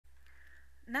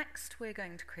Next, we're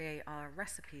going to create our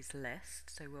recipes list.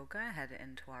 So we'll go ahead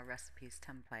into our recipes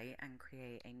template and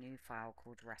create a new file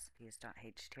called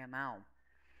recipes.html.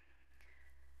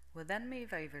 We'll then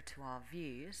move over to our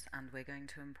views and we're going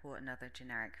to import another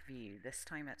generic view. This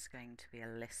time it's going to be a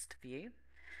list view.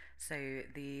 So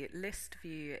the list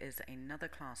view is another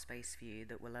class-based view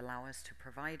that will allow us to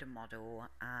provide a model,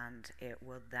 and it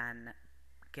will then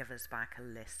give us back a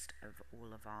list of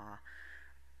all of our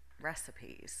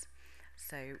recipes.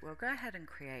 So we'll go ahead and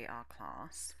create our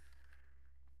class,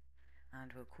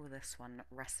 and we'll call this one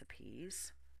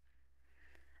recipes,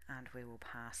 and we will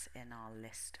pass in our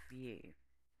list view.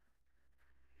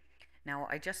 Now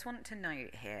I just want to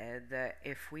note here that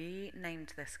if we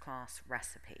named this class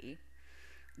recipe,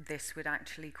 this would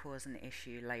actually cause an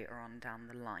issue later on down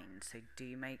the line. So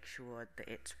do make sure that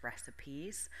it's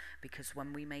recipes, because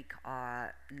when we make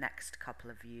our next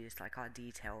couple of views, like our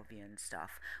detail view and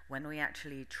stuff, when we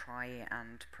actually try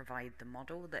and provide the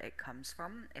model that it comes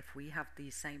from, if we have the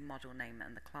same model name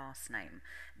and the class name,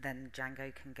 then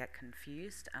Django can get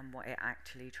confused, and what it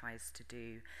actually tries to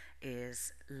do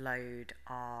is load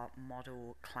our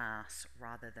model class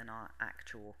rather than our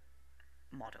actual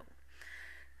model.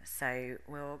 So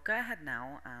we'll go ahead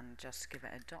now and just give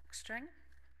it a doc string.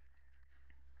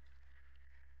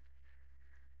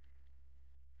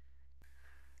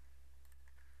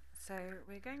 So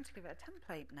we're going to give it a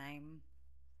template name,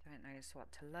 so it knows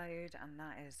what to load, and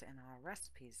that is in our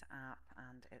recipes app,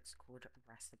 and it's called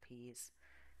recipes.html.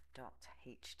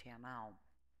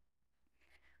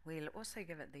 We'll also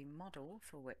give it the model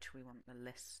for which we want the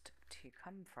list to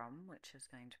come from, which is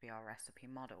going to be our recipe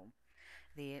model.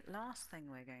 The last thing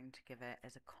we're going to give it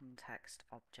is a context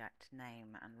object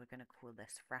name, and we're going to call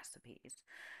this recipes.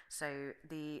 So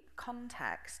the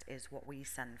context is what we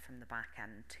send from the back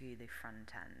end to the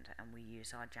front end, and we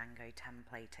use our Django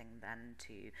templating then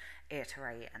to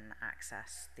iterate and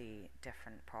access the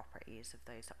different properties of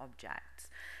those objects.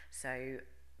 So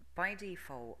by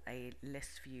default, a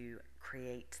list view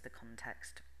creates the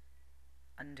context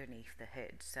underneath the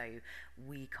hood, so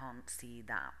we can't see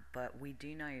that, but we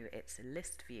do know it's a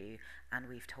list view, and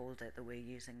we've told it that we're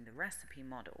using the recipe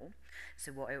model.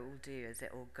 So what it will do is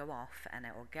it will go off and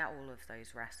it will get all of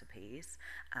those recipes,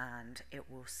 and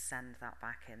it will send that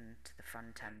back into the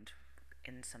front end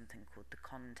in something called the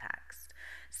context.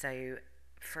 So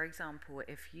for example,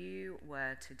 if you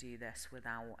were to do this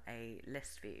without a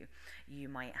list view, you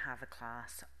might have a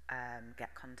class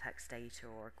get context data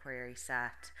or a query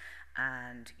set,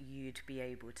 and you'd be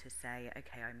able to say,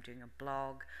 okay, I'm doing a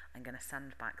blog, I'm going to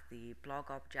send back the blog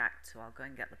object, so I'll go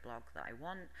and get the blog that I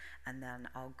want, and then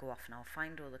I'll go off and I'll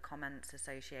find all the comments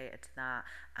associated to that,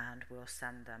 and we'll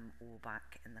send them all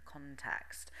back in the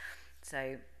context.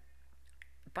 So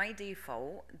by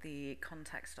default, the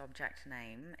context object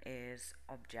name is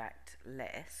object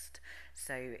list.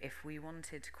 So if we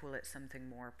wanted to call it something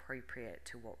more appropriate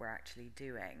to what we're actually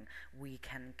doing, we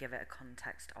can give it a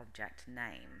context object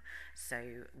name.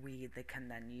 So they can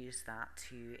then use that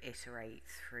to iterate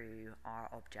through our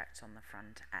objects on the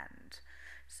front end.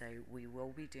 So we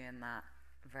will be doing that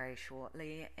very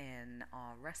shortly in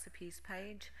our recipes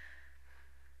page.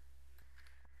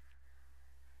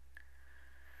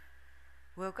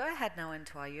 We'll go ahead now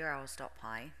into our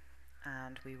urls.py,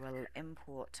 and we will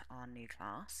import our new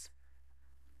class.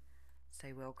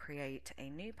 So we'll create a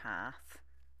new path,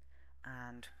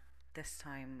 and this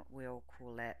time we'll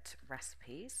call it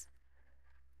recipes.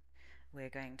 We're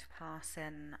going to pass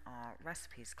in our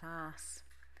recipes class,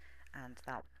 and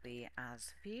that will be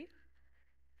as view,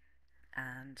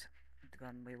 and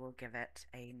then we will give it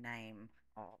a name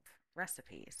of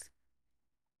recipes.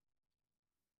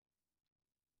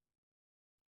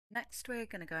 Next, we're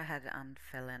going to go ahead and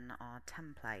fill in our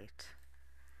template.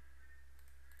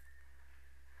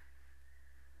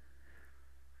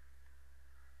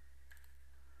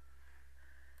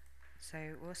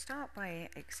 So we'll start by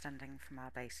extending from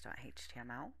our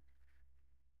base.html.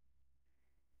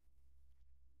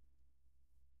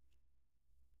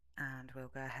 And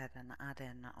we'll go ahead and add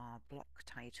in our block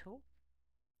title.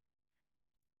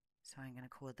 So I'm going to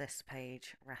call this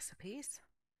page recipes.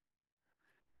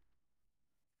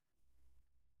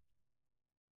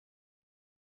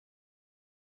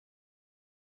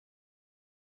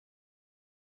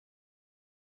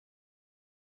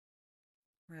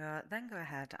 We'll then go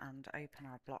ahead and open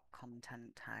our block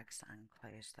content tags and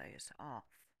close those off.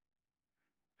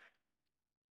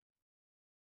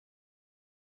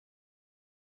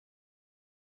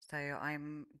 So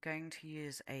I'm going to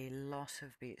use a lot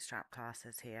of Bootstrap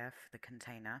classes here for the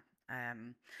container.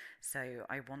 So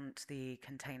I want the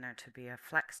container to be a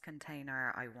flex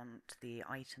container, I want the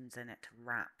items in it to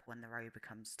wrap when the row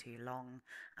becomes too long,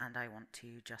 and I want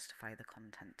to justify the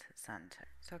content center.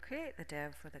 So I'll create the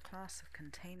div with a class of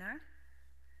container,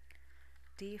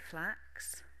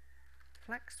 deflex,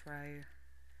 flex row,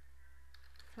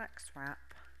 flex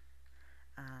wrap,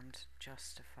 and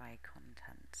justify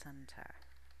content center.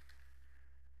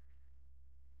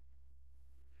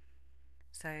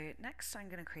 So next I'm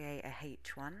going to create a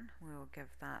H1. We'll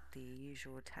give that the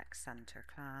usual text center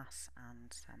class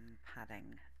and some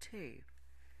padding too.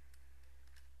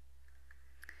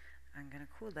 I'm going to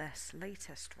call this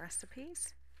latest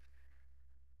recipes.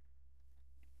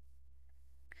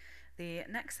 The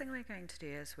next thing we're going to do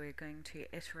is we're going to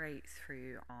iterate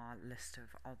through our list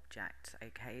of objects.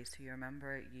 Okay, so you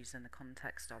remember using the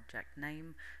context object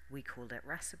name, we called it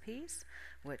recipes,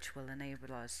 which will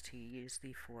enable us to use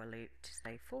the for loop to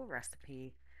say for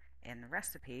recipe in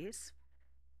recipes.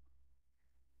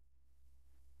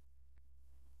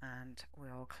 And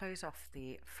we'll close off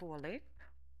the for loop.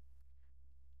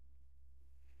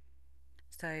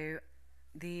 So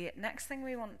the next thing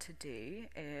we want to do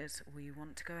is we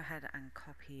want to go ahead and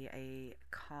copy a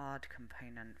card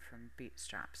component from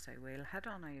Bootstrap. So we'll head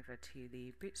on over to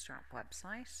the Bootstrap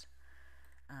website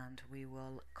and we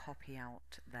will copy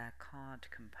out their card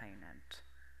component.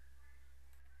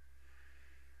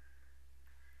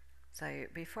 So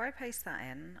before I paste that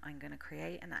in, I'm going to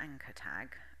create an anchor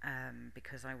tag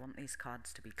because I want these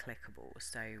cards to be clickable.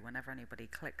 So whenever anybody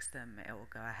clicks them, it will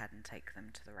go ahead and take them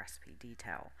to the recipe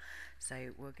detail.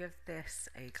 So we'll give this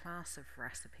a class of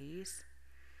recipes.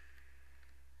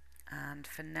 And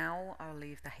for now, I'll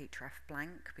leave the href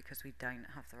blank because we don't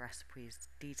have the recipes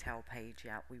detail page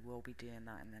yet. We will be doing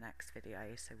that in the next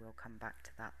video, so we'll come back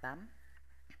to that then.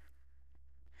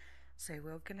 So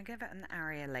we're going to give it an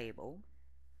area label.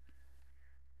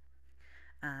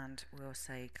 And we'll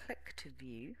say click to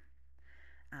view,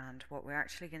 and what we're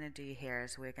actually going to do here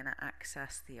is we're going to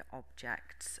access the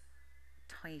object's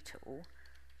title.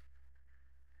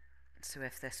 So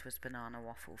if this was banana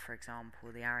waffle, for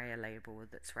example, the area label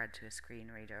that's read to a screen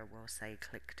reader will say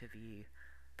click to view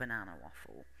banana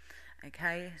waffle.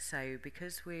 Okay, so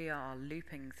because we are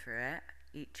looping through it,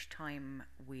 each time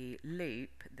we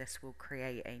loop, this will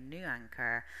create a new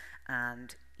anchor,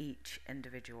 and each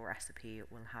individual recipe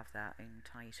will have their own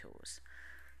titles.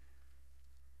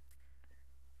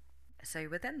 So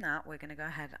within that, we're going to go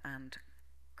ahead and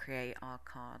create our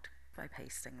card by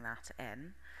pasting that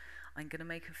in. I'm going to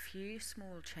make a few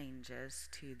small changes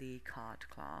to the card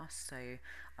class. So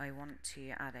I want to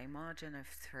add a margin of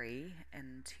 3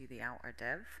 into the outer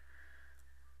div.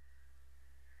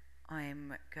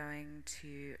 I'm going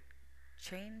to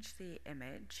change the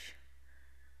image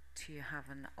to have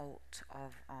an alt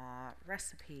of our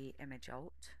recipe image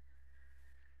alt.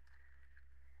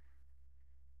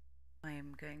 I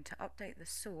am going to update the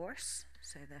source,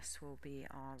 so this will be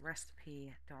our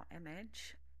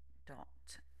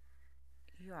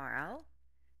recipe.image.url.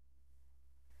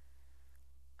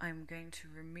 I'm going to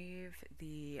remove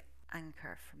the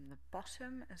anchor from the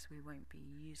bottom as we won't be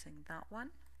using that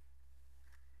one.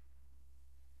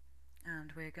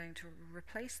 And we're going to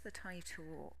replace the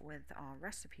title with our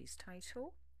recipes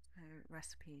title, so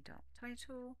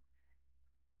recipe.title,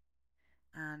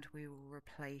 and we will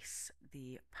replace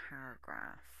the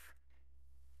paragraph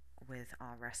with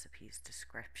our recipes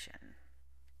description.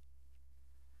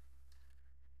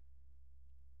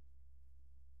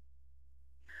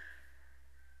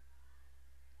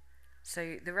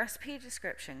 So the recipe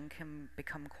description can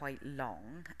become quite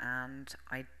long, and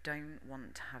I don't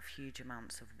want to have huge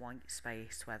amounts of white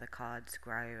space where the cards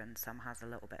grow and some has a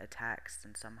little bit of text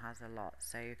and some has a lot.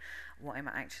 So what I'm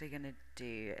actually going to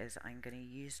do is I'm going to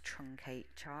use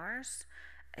truncate chars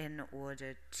in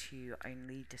order to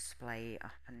only display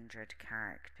 100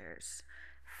 characters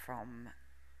from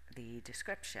the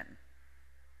description,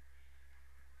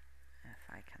 if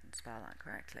I can spell that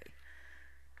correctly.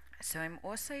 So I'm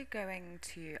also going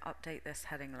to update this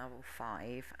heading level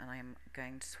 5, and I'm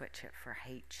going to switch it for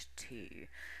H2.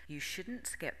 You shouldn't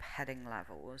skip heading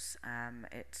levels.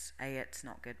 It's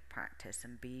not good practice,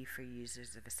 and B, for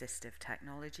users of assistive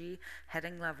technology,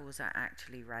 heading levels are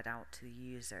actually read out to the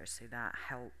user, so that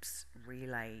helps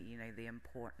relay, the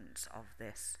importance of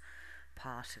this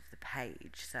part of the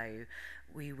page. So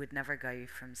we would never go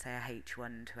from, say, a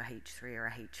H1 to a H3 or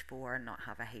a H4 and not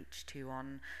have a H2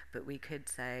 on, but we could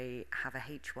say have a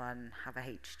H1, have a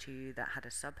H2 that had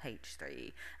a sub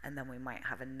H3, and then we might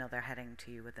have another heading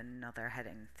 2 with another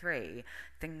heading 3.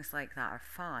 Things like that are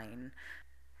fine.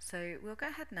 So we'll go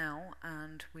ahead now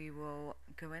and we will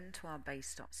go into our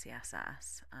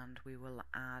base.css and we will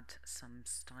add some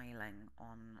styling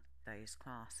on those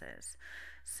classes.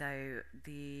 So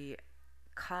the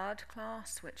card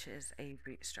class, which is a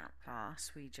bootstrap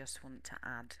class, we just want to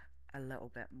add a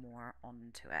little bit more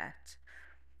onto it.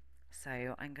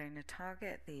 So I'm going to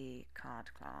target the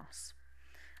card class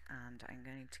and I'm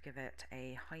going to give it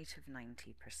a height of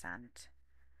 90%,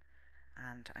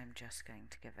 and I'm just going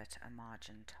to give it a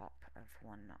margin top of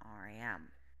 1 rem.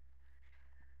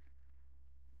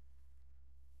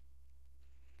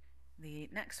 The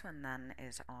next one then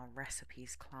is our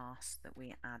recipes class that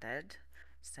we added.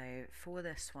 So for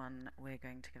this one we're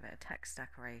going to give it a text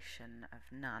decoration of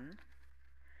none,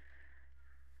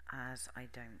 as I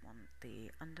don't want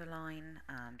the underline,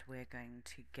 and we're going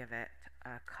to give it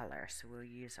a color, so we'll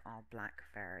use our black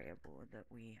variable that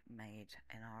we made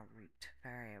in our root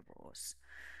variables.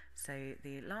 So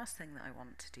the last thing that I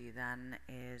want to do then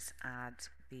is add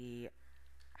the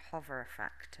hover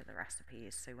effect to the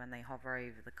recipes. So when they hover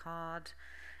over the card,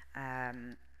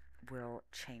 we'll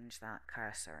change that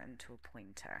cursor into a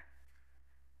pointer.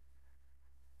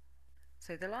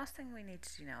 So the last thing we need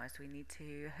to do now is we need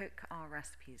to hook our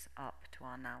recipes up to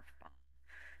our nav bar.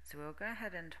 So we'll go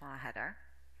ahead into our header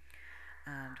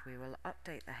and we will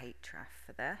update the href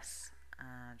for this,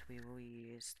 and we will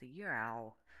use the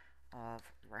URL of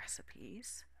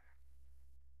recipes,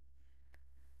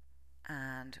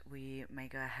 and we may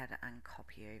go ahead and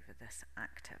copy over this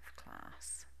active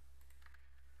class.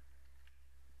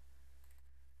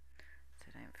 So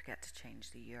don't forget to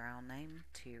change the URL name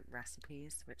to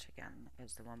recipes, which again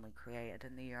is the one we created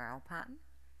in the URL pattern.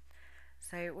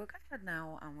 So we'll go ahead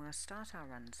now and we'll start our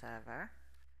run server.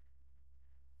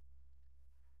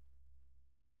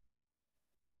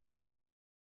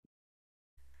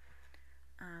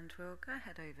 And we'll go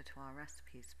ahead over to our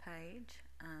recipes page,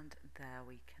 and there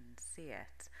we can see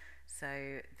it.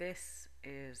 So this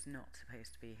is not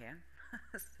supposed to be here.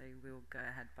 So we'll go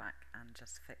ahead back and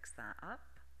just fix that up.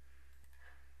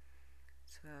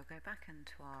 So we'll go back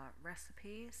into our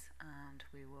recipes and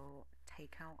we will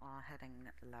take out our heading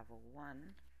level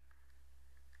 1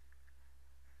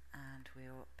 and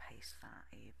we'll paste that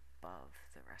above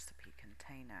the recipe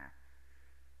container.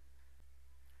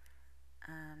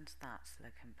 And that's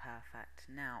looking perfect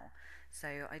now.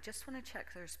 So I just want to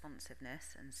check the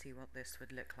responsiveness and see what this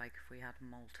would look like if we had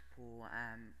multiple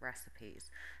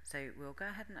recipes. So we'll go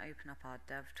ahead and open up our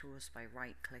dev tools by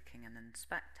right clicking and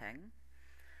inspecting.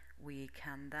 We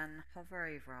can then hover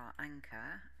over our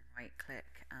anchor, right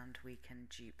click, and we can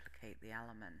duplicate the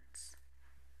elements.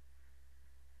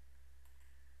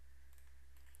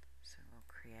 So we'll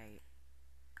create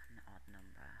an odd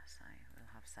number, so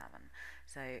we'll have 7.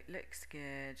 So looks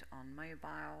good on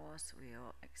mobiles.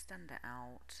 We'll extend it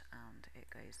out and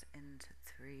it goes into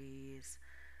 3s,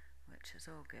 which is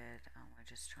all good, and we'll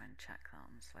just try and check that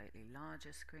on slightly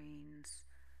larger screens.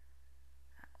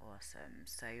 Awesome.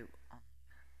 So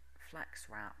Flex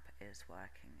Wrap is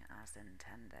working as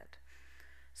intended.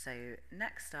 So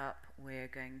next up we're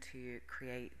going to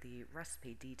create the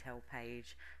recipe detail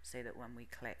page so that when we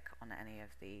click on any of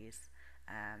these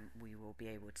we will be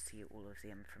able to see all of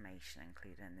the information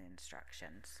included in the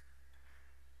instructions.